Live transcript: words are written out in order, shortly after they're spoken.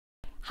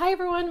Hi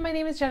everyone, my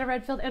name is Jenna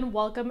Redfield and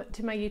welcome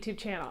to my YouTube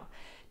channel.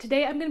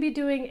 Today I'm going to be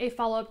doing a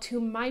follow-up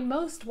to my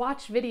most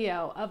watched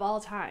video of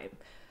all time.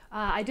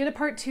 I did a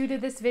part 2 to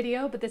this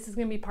video, but this is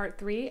going to be part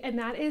 3, and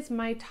that is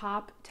my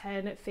top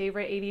 10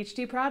 favorite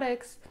ADHD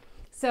products.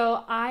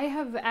 So I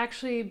have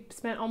actually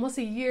spent almost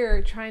a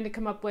year trying to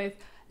come up with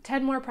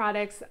 10 more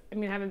products. I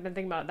mean, I haven't been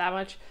thinking about it that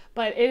much,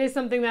 but it is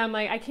something that I'm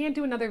like, I can't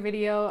do another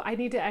video. I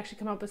need to actually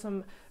come up with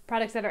some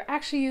products that are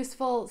actually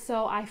useful.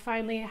 So I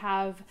finally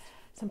have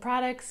some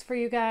products for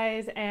you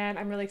guys and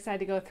I'm really excited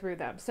to go through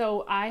them.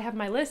 So I have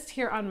my list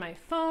here on my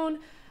phone.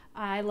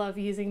 I love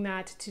using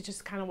that to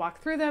just kind of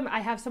walk through them. I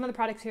have some of the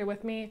products here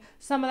with me.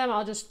 Some of them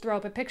I'll just throw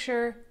up a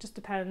picture. Just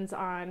depends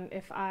on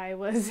if I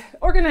was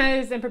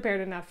organized and prepared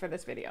enough for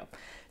this video.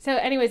 So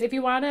anyways, if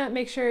you want to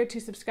make sure to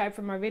subscribe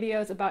for more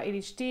videos about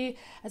ADHD,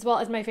 as well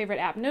as my favorite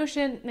app,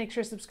 Notion, make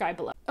sure to subscribe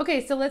below.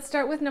 Okay, so let's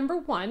start with number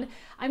 1.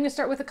 I'm going to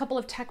start with a couple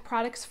of tech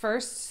products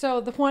first. So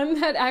the one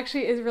that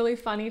actually is really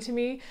funny to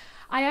me,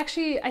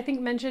 I think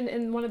mentioned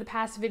in one of the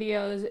past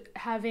videos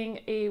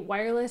having a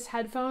wireless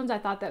headphones. I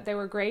thought that they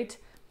were great.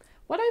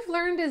 What I've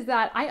learned is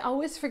that I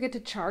always forget to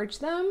charge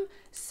them,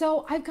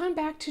 so I've gone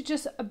back to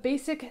just a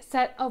basic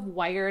set of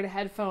wired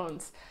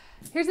headphones.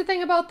 Here's the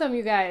thing about them,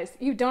 you guys.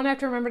 You don't have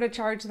to remember to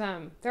charge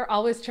them. They're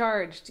always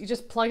charged. You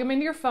just plug them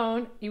into your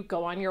phone, you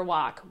go on your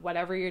walk,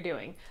 whatever you're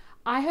doing.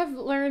 I have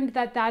learned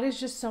that that is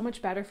just so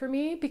much better for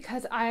me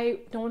because I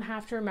don't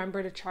have to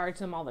remember to charge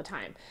them all the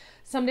time.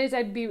 Some days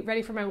I'd be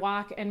ready for my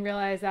walk and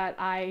realize that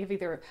I have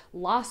either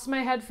lost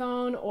my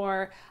headphone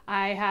or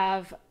I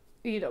have,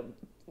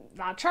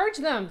 not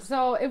charged them.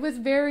 So it was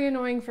very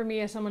annoying for me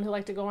as someone who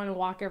liked to go on a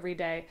walk every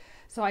day.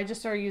 So I just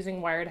started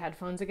using wired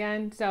headphones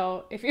again.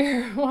 So if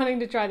you're wanting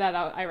to try that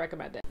out, I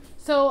recommend it.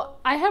 So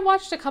I had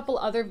watched a couple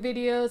other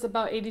videos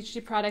about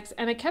ADHD products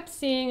and I kept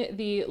seeing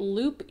the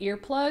loop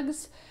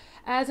earplugs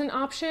as an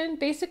option.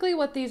 Basically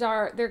what these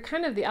are, they're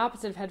kind of the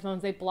opposite of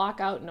headphones. They block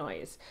out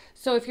noise.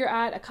 So if you're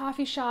at a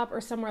coffee shop or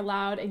somewhere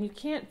loud and you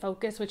can't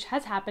focus, which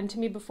has happened to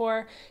me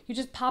before, you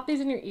just pop these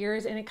in your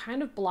ears and it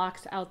kind of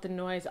blocks out the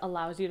noise,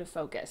 allows you to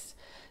focus.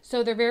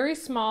 So they're very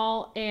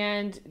small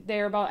and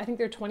they're about, I think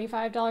they're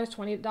 $25,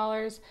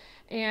 $20.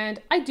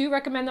 And I do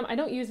recommend them. I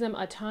don't use them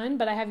a ton,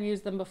 but I have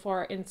used them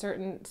before in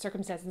certain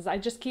circumstances. I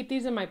just keep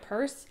these in my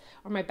purse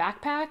or my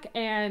backpack,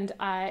 and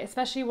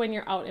especially when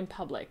you're out in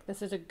public.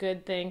 This is a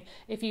good thing.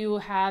 If you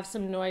have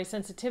some noise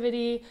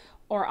sensitivity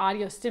or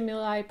audio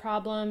stimuli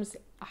problems,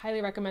 I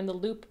highly recommend the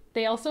loop.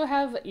 They also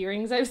have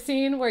earrings I've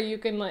seen where you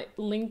can like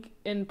link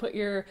and put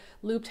your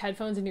looped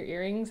headphones in your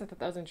earrings. I thought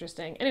that was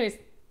interesting. Anyways,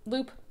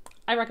 loop,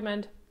 I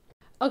recommend.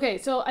 Okay,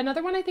 so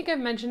another one I think I've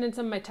mentioned in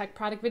some of my tech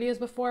product videos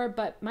before,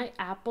 but my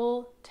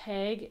Apple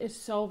tag is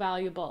so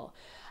valuable.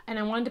 And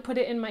I wanted to put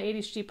it in my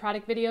ADHD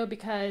product video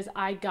because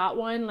I got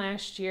one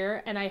last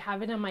year and I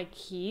have it on my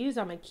keys,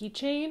 on my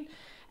keychain.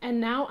 And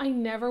now I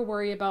never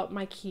worry about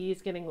my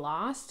keys getting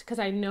lost because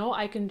I know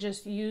I can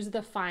just use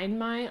the Find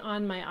My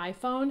on my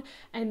iPhone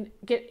and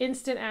get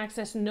instant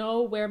access,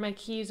 know where my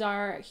keys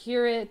are,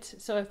 hear it.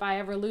 So if I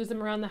ever lose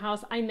them around the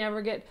house, I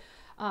never get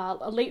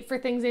late for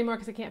things anymore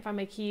because I can't find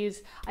my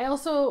keys. I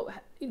also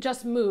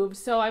just moved,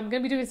 so I'm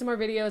going to be doing some more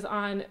videos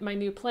on my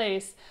new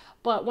place.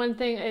 But one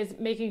thing is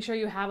making sure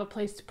you have a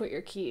place to put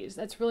your keys.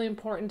 That's really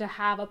important to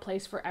have a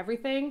place for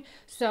everything.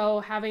 So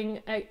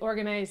having an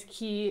organized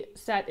key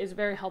set is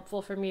very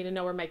helpful for me to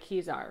know where my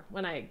keys are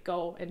when I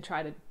go and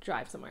try to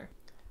drive somewhere.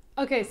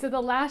 Okay, so the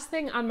last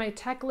thing on my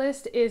tech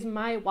list is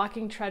my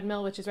walking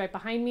treadmill, which is right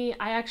behind me.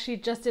 I actually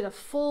just did a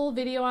full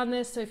video on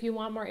this, so if you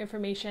want more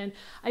information,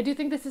 I do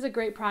think this is a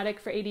great product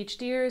for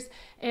ADHDers,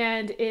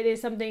 and it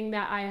is something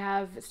that I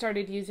have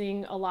started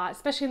using a lot,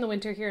 especially in the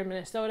winter here in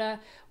Minnesota,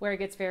 where it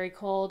gets very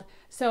cold.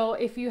 So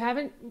if you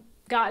haven't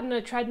gotten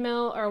a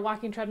treadmill or a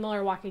walking treadmill or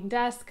a walking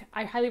desk,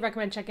 I highly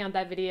recommend checking out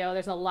that video.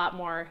 There's a lot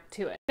more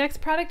to it.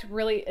 Next product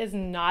really is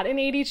not an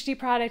ADHD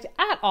product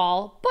at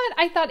all, but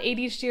I thought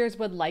ADHDers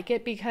would like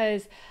it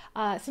because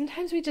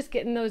sometimes we just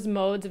get in those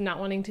modes of not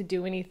wanting to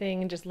do anything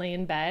and just lay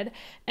in bed.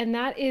 And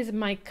that is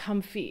my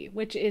Comfy,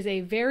 which is a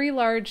very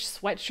large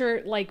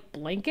sweatshirt-like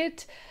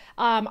blanket.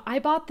 I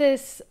bought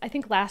this, I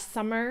think last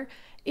summer.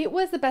 It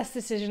was the best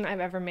decision I've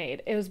ever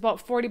made. It was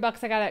about 40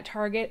 bucks I got at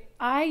Target.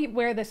 I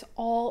wear this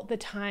all the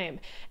time.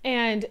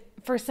 And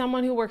for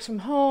someone who works from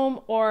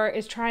home or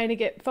is trying to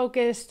get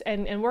focused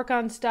and work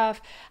on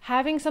stuff,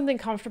 having something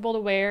comfortable to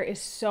wear is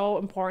so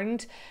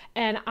important.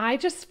 And I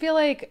just feel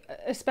like,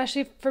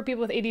 especially for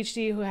people with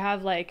ADHD who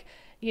have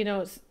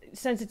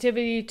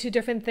sensitivity to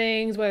different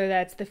things, whether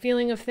that's the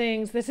feeling of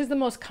things, this is the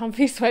most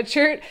comfy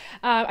sweatshirt.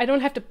 I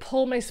don't have to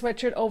pull my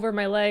sweatshirt over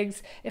my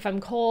legs if I'm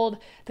cold.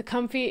 The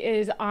Comfy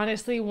is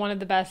honestly one of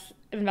the best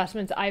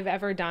investments I've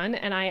ever done,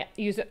 and I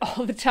use it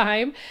all the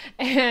time.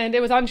 And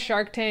it was on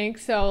Shark Tank,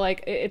 so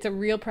like it's a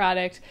real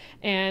product,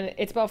 and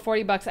it's about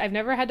 40 bucks. I've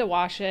never had to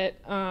wash it.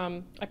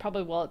 I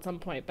probably will at some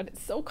point, but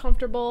it's so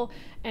comfortable.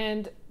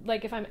 And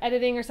like if I'm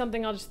editing or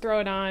something, I'll just throw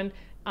it on.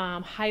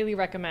 Highly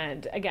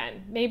recommend.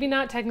 Again, maybe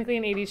not technically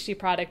an ADHD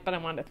product, but I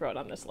wanted to throw it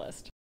on this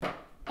list.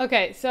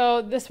 Okay,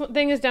 so this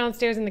thing is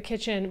downstairs in the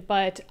kitchen,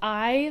 but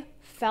I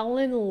fell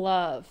in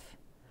love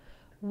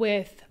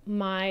with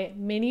my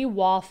mini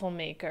waffle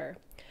maker.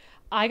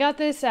 I got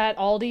this at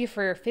Aldi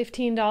for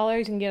 $15.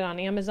 You can get it on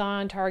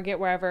Amazon, Target,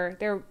 wherever.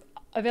 They're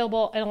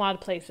available in a lot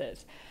of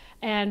places.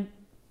 And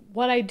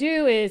what I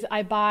do is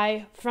I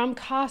buy from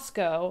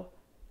Costco.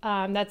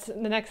 That's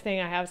the next thing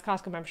I have is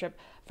Costco membership.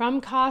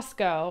 From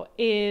Costco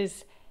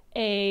is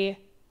a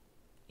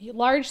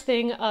large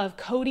thing of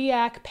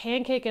Kodiak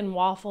pancake and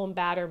waffle and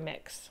batter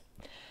mix.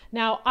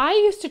 Now, I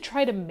used to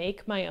try to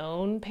make my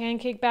own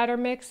pancake batter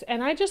mix,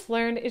 and I just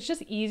learned it's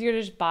just easier to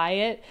just buy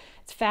it.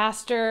 It's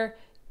faster.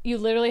 You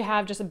literally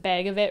have just a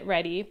bag of it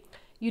ready.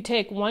 You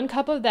take 1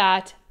 cup of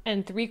that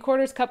and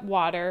 3/4 cup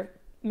water,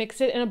 mix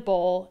it in a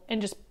bowl,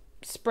 and just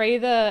spray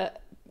the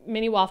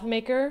mini waffle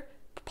maker,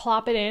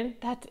 plop it in.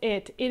 That's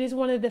it. It is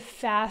one of the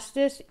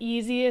fastest,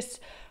 easiest,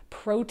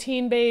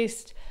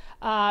 protein-based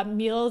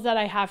meals that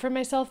I have for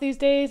myself these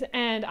days,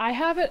 and I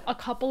have it a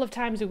couple of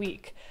times a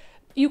week.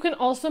 You can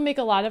also make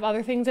a lot of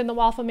other things in the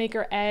waffle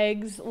maker,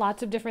 eggs,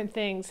 lots of different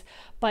things.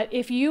 But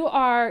if you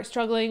are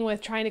struggling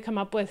with trying to come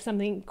up with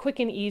something quick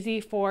and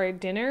easy for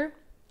dinner,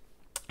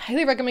 I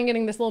highly recommend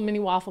getting this little mini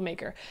waffle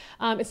maker.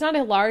 It's not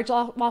a large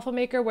waffle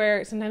maker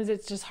where sometimes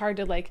it's just hard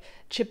to like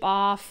chip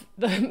off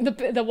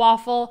the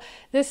waffle.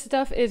 This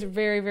stuff is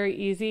very, very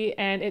easy,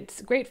 and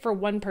it's great for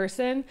one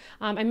person.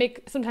 I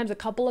make sometimes a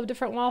couple of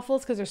different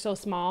waffles because they're so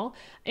small,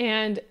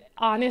 and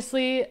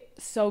honestly,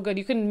 so good.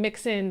 You can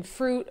mix in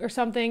fruit or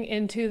something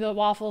into the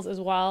waffles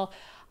as well.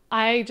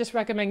 I just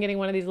recommend getting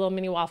one of these little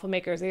mini waffle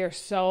makers. They are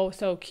so,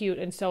 so cute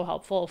and so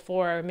helpful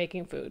for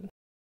making food.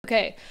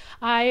 Okay,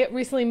 I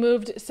recently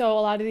moved, so a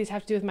lot of these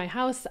have to do with my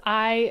house.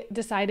 I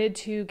decided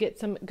to get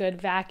some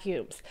good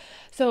vacuums.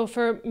 So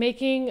for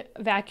making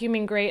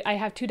vacuuming great, I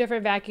have 2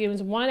 different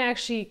vacuums. One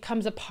actually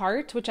comes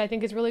apart, which I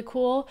think is really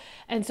cool,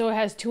 and so it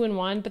has 2 in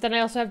 1, but then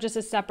I also have just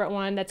a separate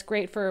one that's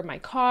great for my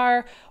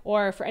car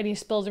or for any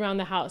spills around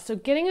the house. So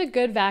getting a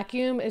good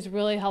vacuum is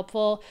really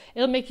helpful.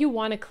 It'll make you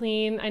want to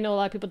clean. I know a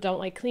lot of people don't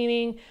like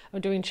cleaning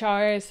or doing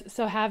chores,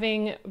 so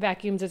having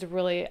vacuums is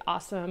really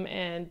awesome,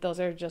 and those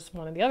are just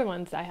one of the other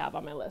ones I have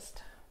on my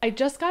list. I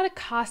just got a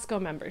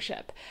Costco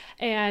membership,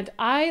 and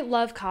I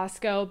love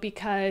Costco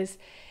because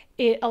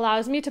it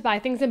allows me to buy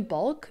things in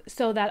bulk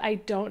so that I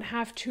don't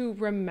have to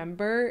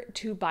remember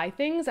to buy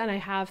things, and I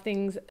have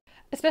things,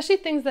 especially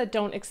things that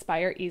don't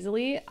expire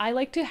easily. I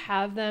like to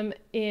have them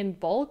in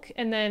bulk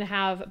and then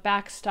have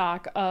back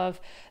stock of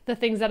the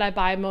things that I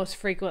buy most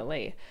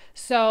frequently.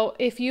 So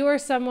if you are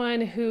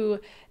someone who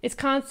is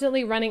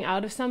constantly running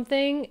out of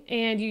something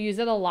and you use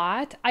it a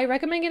lot, I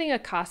recommend getting a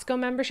Costco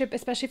membership,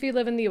 especially if you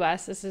live in the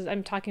US.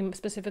 I'm talking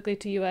specifically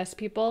to US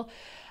people,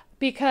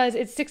 because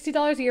it's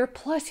 $60 a year,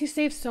 plus you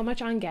save so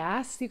much on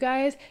gas, you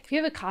guys. If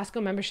you have a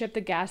Costco membership, the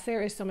gas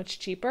there is so much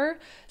cheaper.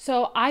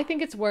 So I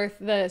think it's worth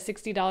the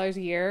 $60 a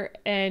year,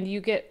 and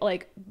you get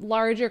like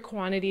larger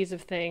quantities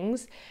of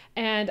things.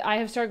 And I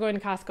have started going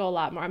to Costco a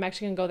lot more. I'm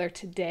actually gonna go there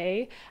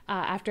today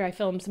after I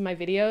film some of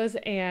my videos,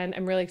 and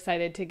I'm really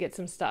excited to get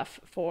some stuff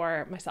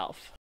for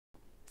myself.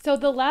 So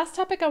the last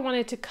topic I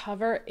wanted to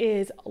cover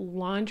is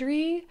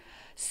laundry.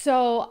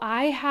 So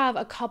I have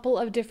a couple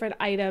of different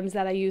items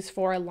that I use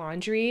for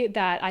laundry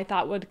that I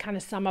thought would kind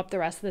of sum up the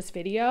rest of this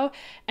video.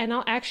 And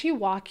I'll actually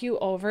walk you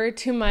over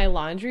to my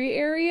laundry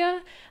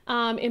area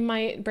in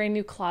my brand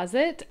new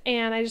closet.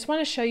 And I just want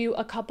to show you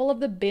a couple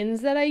of the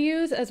bins that I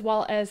use, as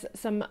well as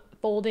some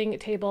folding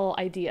table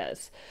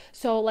ideas.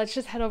 So let's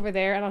just head over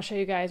there and I'll show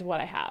you guys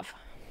what I have.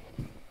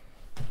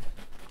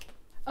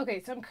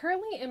 Okay, so I'm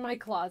currently in my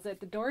closet.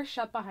 The door is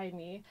shut behind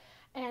me.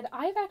 And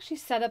I've actually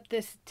set up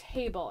this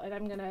table, and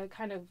I'm gonna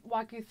kind of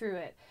walk you through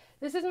it.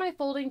 This is my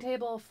folding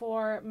table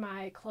for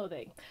my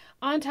clothing.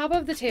 On top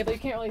of the table, you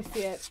can't really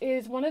see it,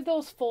 is one of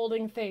those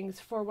folding things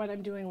for when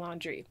I'm doing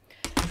laundry.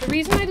 The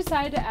reason I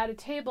decided to add a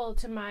table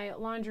to my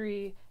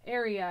laundry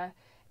area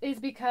is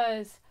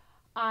because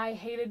I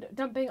hated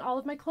dumping all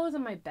of my clothes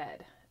on my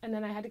bed, and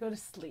then I had to go to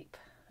sleep.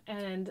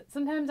 And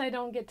sometimes I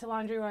don't get to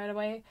laundry right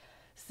away,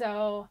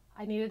 so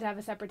I needed to have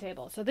a separate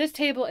table. So this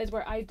table is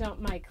where I dump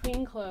my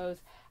clean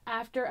clothes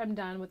after I'm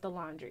done with the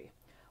laundry.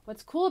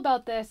 What's cool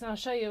about this, and I'll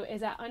show you, is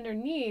that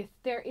underneath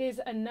there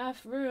is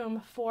enough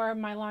room for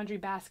my laundry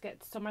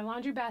baskets. So my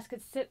laundry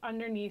baskets sit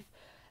underneath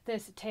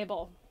this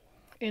table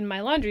in my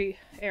laundry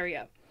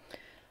area.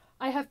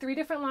 I have 3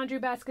 different laundry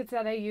baskets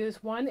that I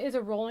use. One is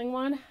a rolling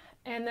one,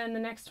 and then the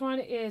next one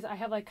is, I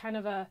have like kind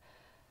of a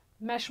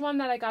mesh one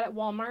that I got at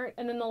Walmart,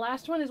 and then the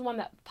last one is one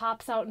that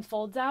pops out and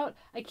folds out.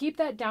 I keep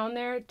that down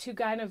there to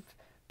kind of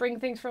bring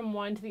things from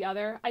one to the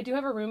other. I do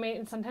have a roommate,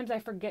 and sometimes I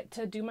forget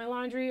to do my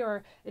laundry,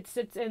 or it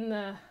sits in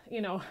the,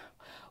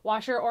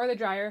 washer or the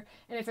dryer,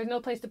 and if there's no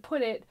place to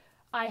put it,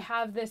 I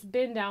have this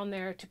bin down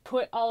there to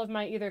put all of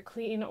my either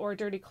clean or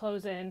dirty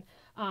clothes in,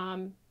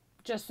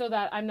 just so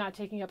that I'm not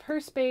taking up her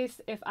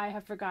space if I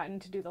have forgotten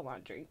to do the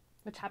laundry,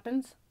 which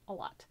happens a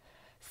lot.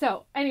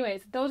 So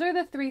anyways, those are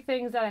the 3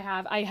 things that I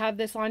have. I have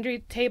this laundry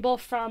table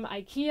from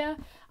IKEA.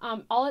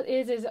 All it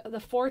is the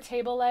 4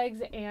 table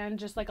legs and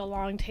just like a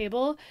long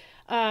table.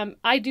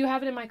 I do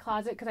have it in my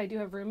closet because I do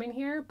have room in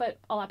here, but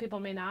a lot of people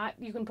may not.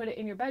 You can put it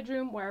in your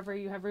bedroom, wherever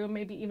you have room,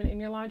 maybe even in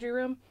your laundry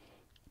room.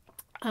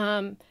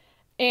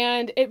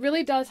 And it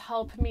really does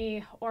help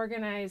me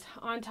organize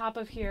on top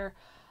of here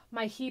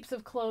my heaps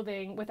of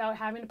clothing without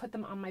having to put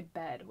them on my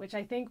bed, which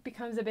I think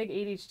becomes a big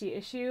ADHD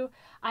issue.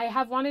 I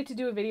have wanted to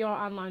do a video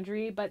on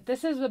laundry, but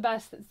this is the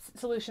best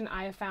solution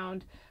I have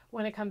found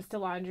when it comes to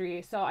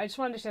laundry. So I just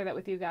wanted to share that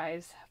with you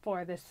guys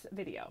for this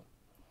video.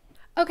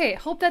 Okay,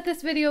 hope that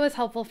this video is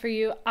helpful for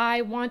you.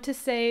 I want to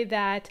say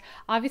that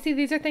obviously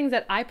these are things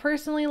that I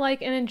personally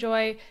like and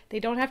enjoy. They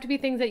don't have to be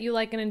things that you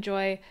like and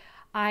enjoy.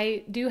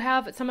 I do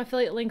have some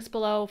affiliate links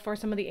below for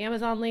some of the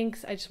Amazon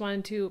links. I just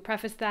wanted to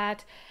preface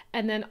that.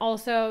 And then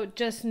also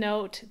just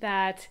note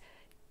that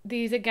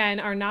these, again,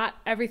 are not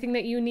everything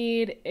that you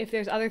need. If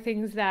there's other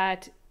things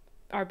that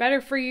are better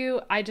for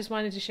you, I just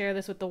wanted to share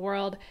this with the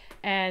world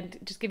and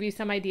just give you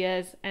some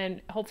ideas.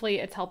 And hopefully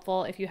it's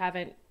helpful if you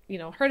haven't,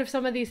 heard of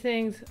some of these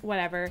things,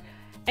 whatever.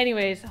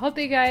 Anyways, hope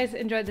that you guys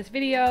enjoyed this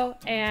video,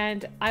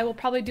 and I will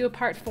probably do a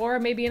part 4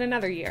 maybe in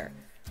another year.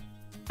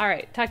 All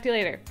right, talk to you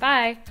later.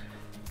 Bye.